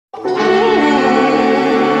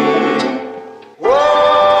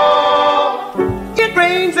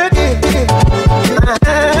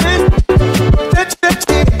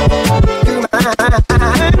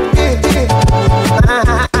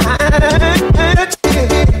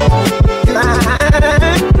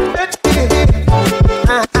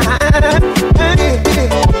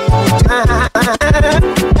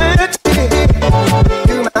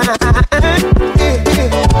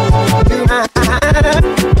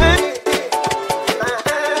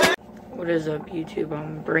is up, YouTube?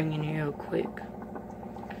 I'm bringing you a quick,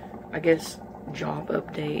 I guess, job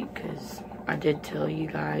update, because I did tell you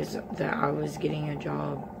guys that I was getting a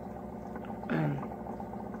job.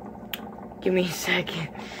 Give me a second.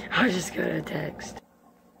 I just got a text.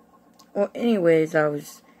 Well, anyways, I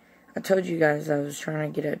told you guys I was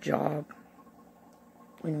trying to get a job.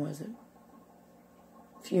 When was it?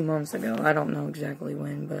 A few months ago. I don't know exactly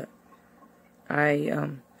when, but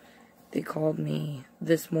they called me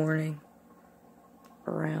this morning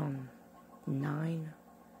around 9,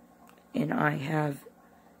 and I have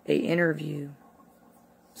an interview,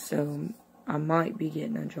 so I might be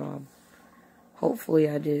getting a job. Hopefully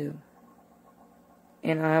I do.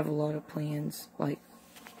 And I have a lot of plans, like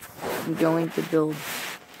I'm going to build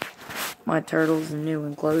my turtles a new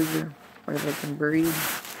enclosure where they can breed,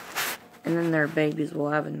 and then their babies will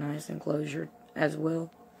have a nice enclosure as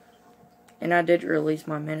well. And I did release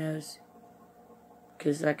my minnows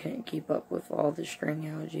because I couldn't keep up with all the string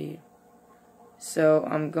algae. So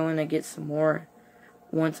I'm going to get some more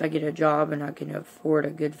once I get a job and I can afford a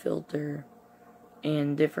good filter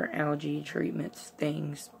and different algae treatments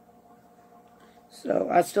things. So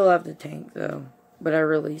I still have the tank though, but I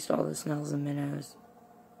released all the snails and minnows.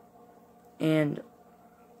 And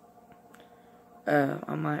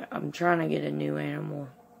I'm trying to get a new animal.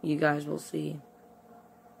 You guys will see.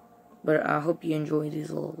 But I hope you enjoy these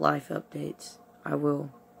little life updates. I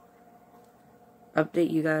will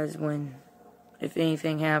update you guys if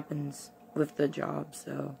anything happens with the job.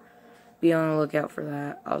 So be on the lookout for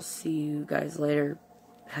that. I'll see you guys later.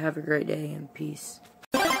 Have a great day and peace.